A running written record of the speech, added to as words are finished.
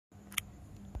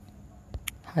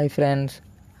Hi friends,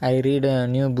 I read a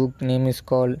new book name is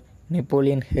called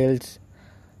Nepoleon Hill's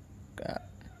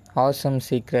Awesome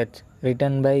Secrets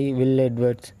written by Will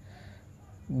Edwards.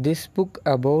 This book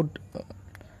about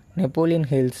Napoleon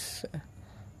Hill's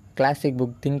classic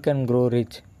book Think and Grow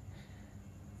Rich.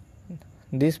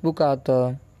 This book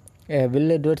author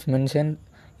Will Edwards mentioned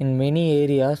in many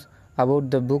areas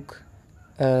about the book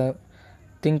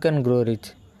Think and Grow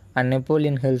Rich and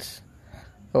Napoleon Hill's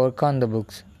work on the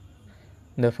books.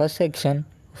 The first section,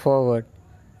 forward.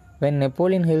 When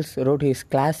Napoleon Hill wrote his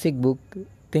classic book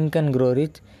Think and Grow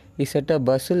Rich, he set a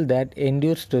bustle that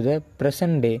endures to the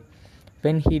present day.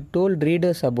 When he told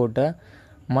readers about a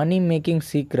money-making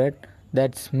secret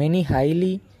that many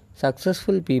highly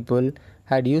successful people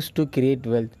had used to create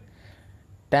wealth.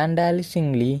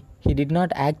 Tantalizingly, he did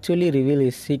not actually reveal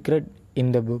his secret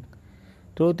in the book.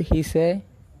 Truth, he said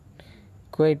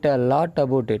quite a lot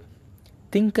about it.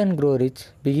 Think and Grow Rich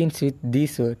begins with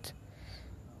these words.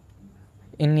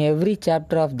 In every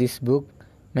chapter of this book,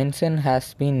 mention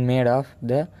has been made of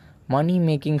the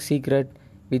money-making secret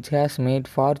which has made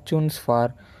fortunes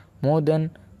for more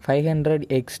than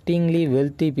 500 extremely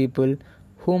wealthy people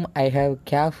whom I have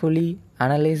carefully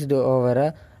analyzed over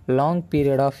a long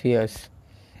period of years.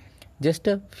 Just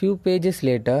a few pages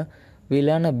later, we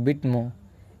learn a bit more.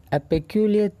 A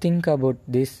peculiar thing about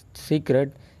this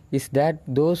secret is that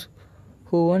those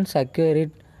who once acquire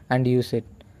it and use it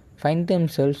find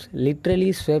themselves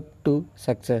literally swept to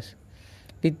success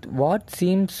with what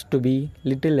seems to be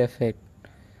little effort,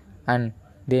 and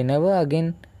they never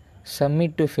again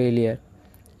submit to failure.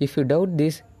 If you doubt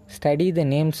this, study the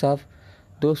names of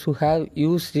those who have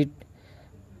used it.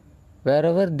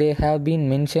 Wherever they have been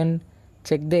mentioned,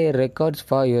 check their records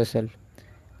for yourself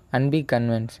and be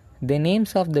convinced. The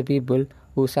names of the people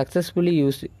who successfully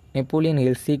used Napoleon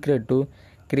Hill's secret to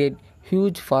create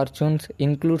huge fortunes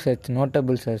include such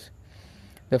notables as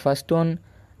the first one,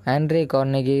 Andre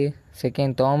Carnegie;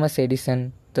 second, Thomas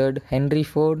Edison; third, Henry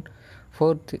Ford;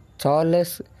 fourth,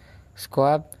 Charles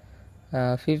Schwab;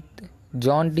 fifth,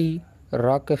 John D.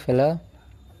 Rockefeller;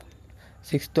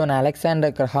 sixth one, Alexander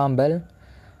Graham Bell;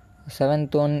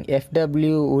 seventh one,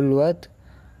 F.W. Woolworth;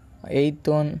 eighth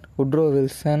one, Woodrow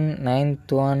Wilson;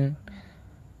 ninth one,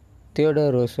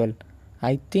 Theodore Roosevelt.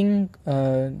 I think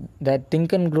that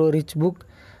Think and Grow Rich book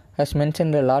has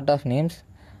mentioned a lot of names.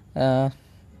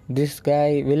 This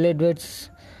guy, Will Edwards,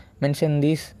 mentioned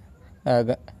these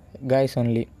guys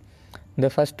only. The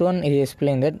first one, he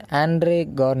explained that Andre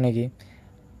Carnegie,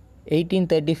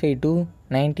 1835 to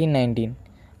 1919,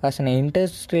 was an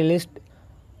industrialist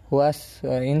who was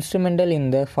instrumental in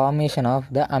the formation of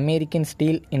the American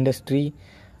steel industry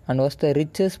and was the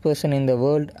richest person in the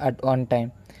world at one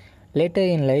time. Later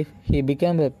in life, he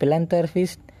became a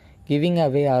philanthropist, giving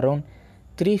away around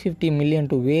 $350 million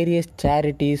to various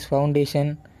charities,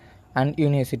 foundations, and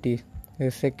universities.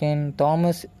 The second,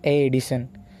 Thomas A. Edison,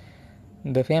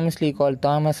 the famously called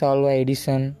Thomas Alva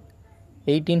Edison,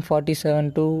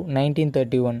 1847 to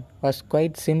 1931, was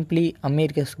quite simply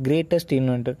America's greatest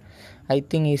inventor. I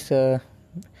think he's the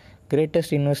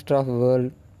greatest inventor of the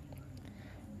world.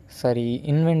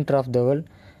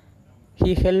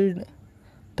 He held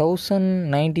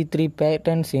 1093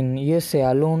 patents in USA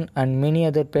alone and many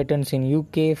other patents in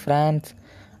UK, France,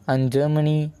 and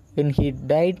Germany. When he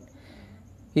died,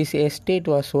 his estate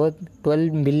was worth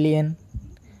 $12 billion,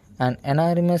 an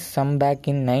enormous sum back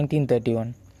in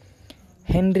 1931.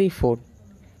 Henry Ford,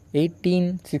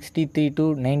 1863 to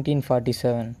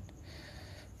 1947.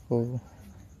 Oh,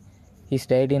 he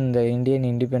died in the Indian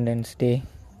Independence Day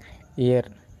year.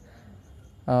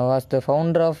 Was the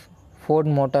founder of Ford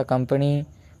Motor Company.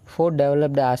 Ford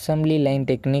developed assembly line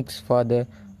techniques for the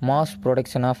mass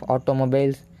production of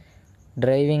automobiles,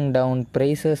 driving down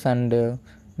prices and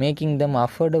making them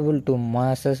affordable to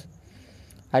masses.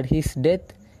 At his death,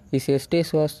 his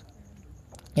estate was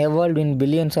evolved in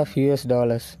billions of US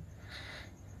dollars.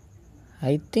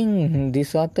 I think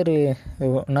this author,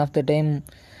 one of the time,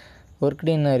 worked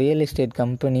in a real estate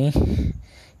company.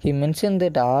 He mentioned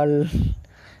that all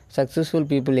successful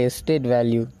people estate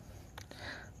value.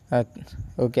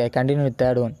 Okay, I continue with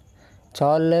third one.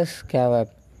 Charles Schwab,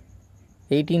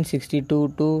 1862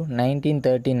 to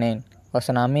 1939, was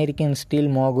an American steel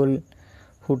mogul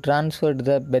who transferred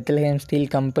the Bethlehem Steel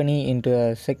Company into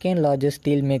a second largest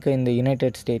steel maker in the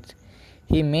United States.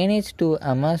 He managed to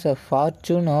amass a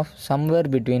fortune of somewhere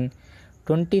between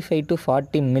 25 to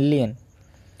 40 million.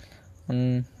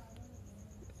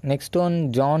 Next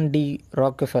one, John D.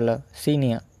 Rockefeller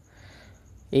Sr.,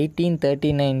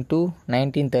 1839 to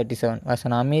 1937, was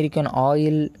an American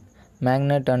oil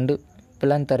magnate and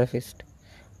philanthropist.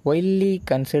 widely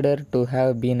considered to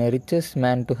have been the richest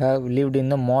man to have lived in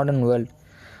the modern world.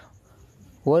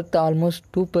 Worth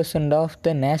almost 2% of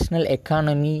the national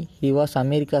economy, he was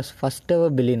America's first ever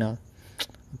billionaire.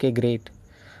 Okay, great.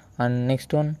 And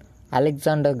next one,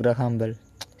 Alexander Graham Bell.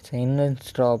 It's an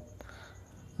inventor of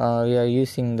we are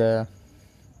using the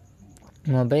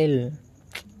mobile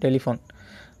telephone.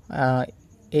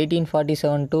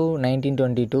 1847 to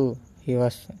 1922, he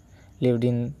was lived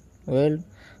in world.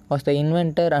 Was the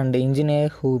inventor and engineer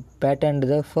who patented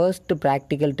the first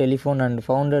practical telephone and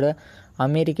founded a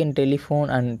American Telephone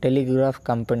and Telegraph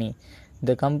Company.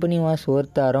 The company was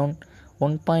worth around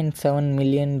 1.7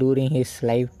 million during his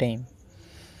lifetime.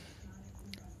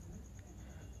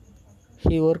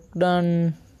 He worked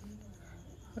on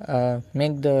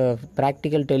make the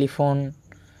practical telephone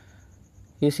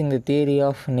using the theory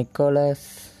of Nikola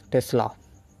Tesla.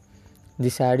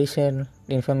 This additional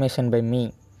information by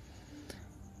me,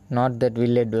 not that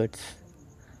Will Edwards.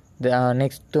 The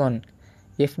next one,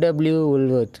 F.W.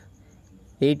 Woolworth,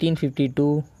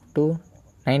 1852 to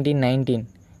 1919,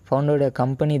 founded a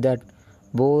company that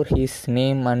bore his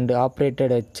name and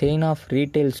operated a chain of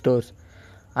retail stores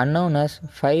unknown as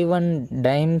Five and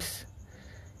Dimes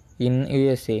in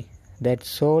USA that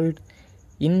sold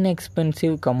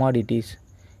inexpensive commodities.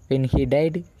 When he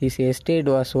died, his estate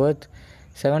was worth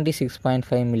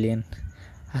 76.5 million.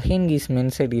 Again, is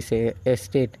mentioned his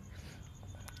estate.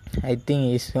 I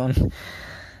think his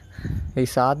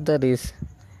author is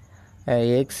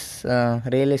ex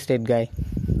real estate guy.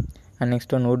 And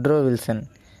next one, Woodrow Wilson,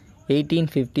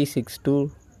 1856 to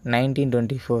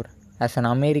 1924, as an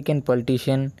American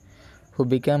politician who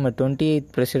became a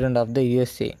 28th president of the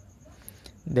USA.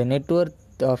 The net worth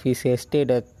of his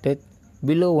estate at death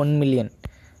below 1 million,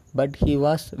 but he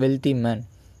was wealthy man.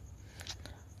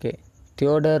 Okay,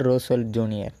 Theodore Roosevelt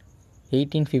Jr.,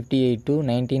 1858 to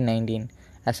 1919,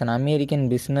 as an American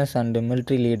business and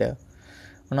military leader,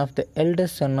 one of the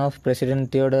eldest son of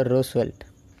President Theodore Roosevelt,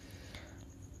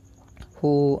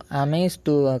 who amassed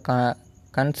to a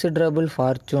considerable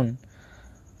fortune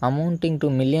amounting to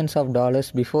millions of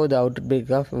dollars before the outbreak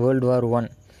of World War I.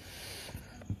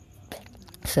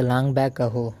 It's a long back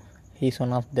ago. He's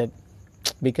one of the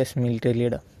biggest military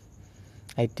leader.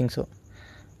 I think so.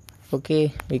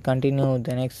 Okay, we continue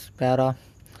the next para.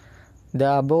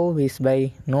 The above is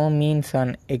by no means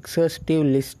an exhaustive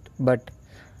list, but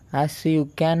as you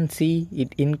can see,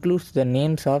 it includes the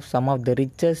names of some of the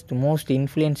richest, most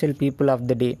influential people of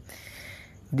the day.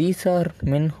 These are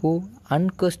men who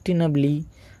unquestionably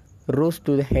rose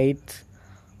to the heights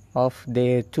of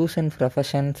their chosen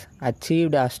professions,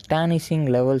 achieved astonishing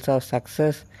levels of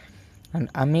success, and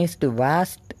amassed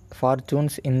vast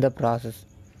fortunes in the process.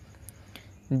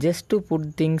 Just to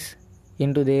put things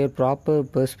into their proper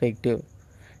perspective,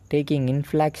 taking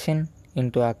inflation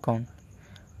into account.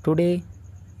 Today,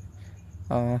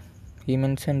 he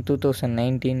mentioned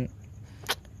 2019,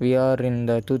 we are in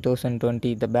the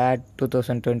 2020, the bad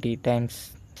 2020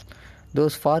 times.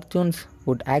 Those fortunes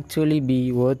would actually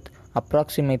be worth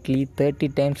approximately 30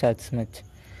 times as much.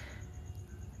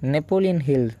 Napoleon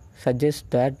Hill suggests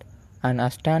that an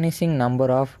astonishing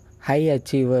number of high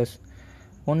achievers,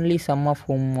 only some of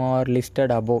whom are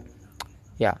listed above,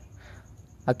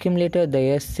 accumulated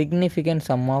a significant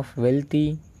sum of wealth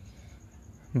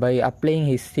by applying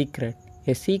his secret,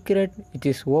 a secret which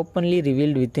is openly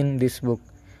revealed within this book,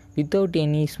 without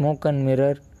any smoke and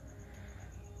mirror.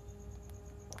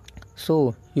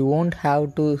 So you won't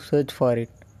have to search for it,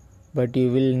 but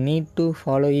you will need to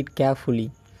follow it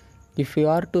carefully. If you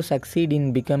are to succeed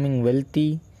in becoming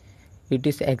wealthy, it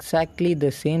is exactly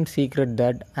the same secret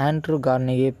that Andrew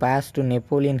Carnegie passed to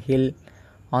Napoleon Hill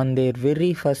on their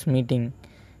very first meeting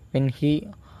when he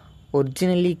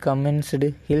originally commenced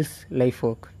Hill's life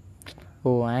work.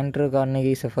 Oh, Andrew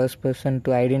Carnegie is the first person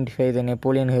to identify the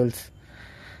Napoleon Hill's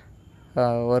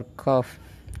work of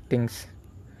things.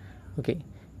 Okay,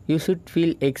 you should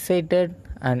feel excited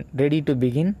and ready to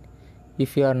begin.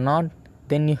 If you are not,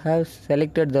 then you have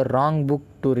selected the wrong book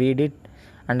to read it,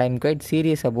 and I'm quite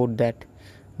serious about that.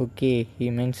 Okay, he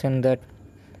mentioned that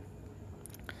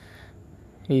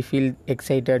we feel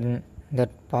excited in that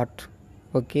part.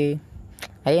 Okay,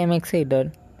 I am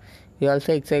excited. You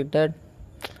also excited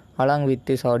along with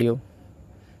this audio.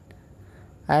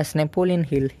 As Napoleon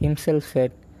Hill himself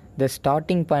said, the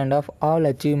starting point of all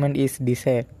achievement is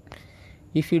desire.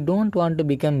 If you don't want to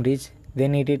become rich,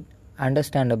 then it is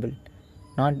understandable.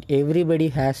 Not everybody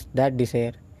has that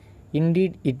desire.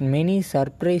 Indeed, it may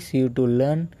surprise you to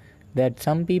learn that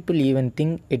some people even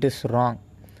think it is wrong,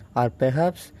 or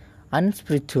perhaps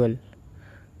unspiritual,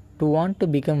 to want to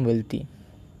become wealthy.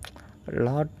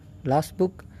 Last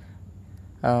book,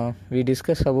 we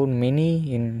discussed about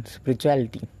many in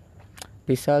spirituality.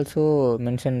 This also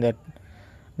mentioned that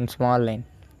in small line.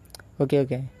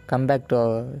 Okay. Come back to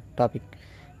our topic.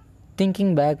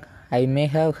 Thinking back, I may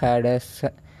have had a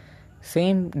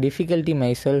same difficulty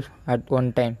myself at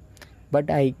one time, but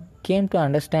I came to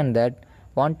understand that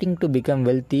wanting to become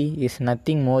wealthy is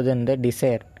nothing more than the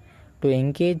desire to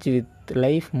engage with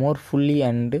life more fully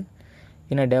and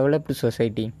in a developed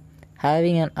society.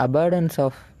 Having an abundance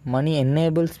of money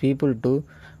enables people to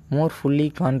more fully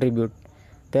contribute.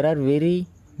 There are very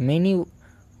many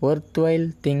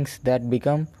worthwhile things that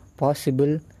become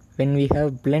possible when we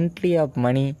have plenty of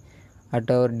money at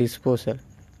our disposal.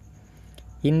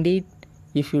 Indeed,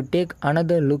 if you take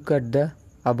another look at the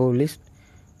above list,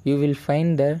 you will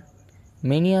find that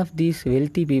many of these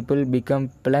wealthy people become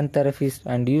philanthropists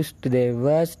and used their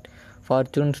vast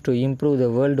fortunes to improve the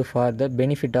world for the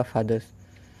benefit of others.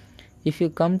 If you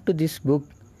come to this book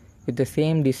with the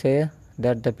same desire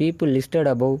that the people listed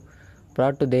above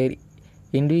brought to their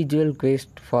individual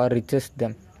quest for riches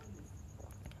them.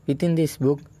 Within this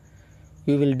book,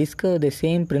 you will discover the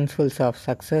same principles of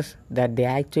success that they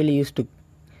actually used to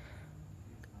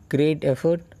great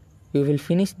effort. You will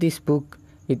finish this book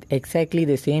with exactly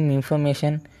the same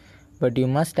information, but you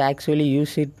must actually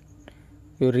use it.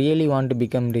 You really want to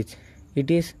become rich.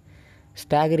 It is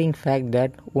staggering fact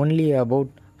that only about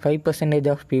 5%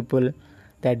 of people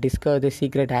that discover the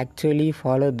secret actually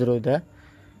follow through the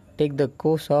take the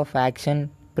course of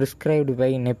action prescribed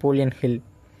by Napoleon Hill.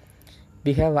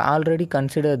 We have already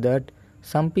considered that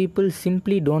some people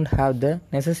simply don't have the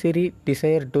necessary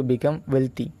desire to become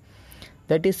wealthy.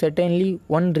 That is certainly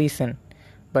one reason,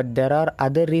 but there are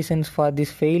other reasons for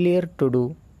this failure to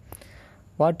do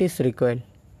what is required.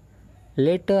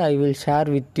 Later, I will share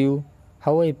with you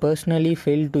how I personally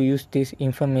failed to use this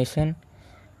information.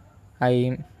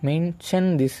 I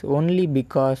mention this only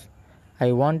because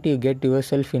I want you to get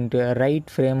yourself into a right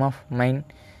frame of mind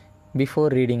before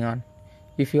reading on.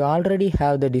 If you already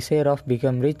have the desire of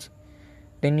become rich,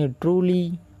 then you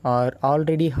truly are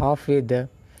already halfway there.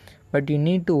 But you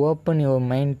need to open your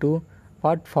mind to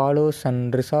what follows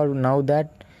and resolve now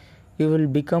that you will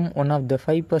become one of the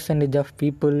 5% of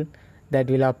people that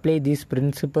will apply these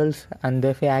principles and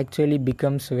therefore actually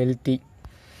becomes wealthy.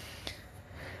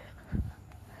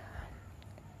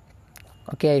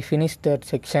 Okay, I finished that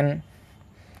section.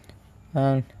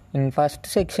 In first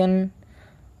section,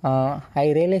 I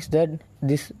realized that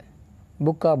this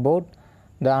book about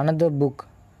the another book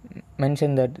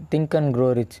mentioned that Think and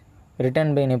Grow Rich,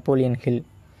 written by Napoleon Hill.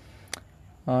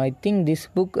 I think this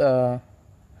book will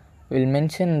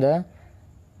mention the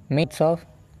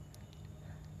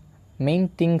main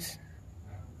things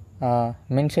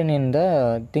mentioned in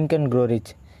the Think and Grow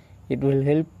Rich. It will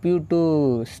help you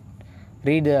to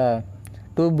read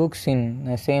two books in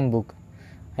the same book.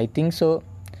 I think so.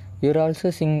 You're also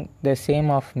seeing the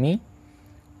same of me.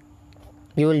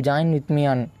 You will join with me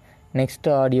on next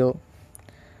audio.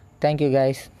 Thank you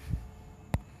guys.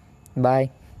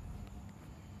 Bye.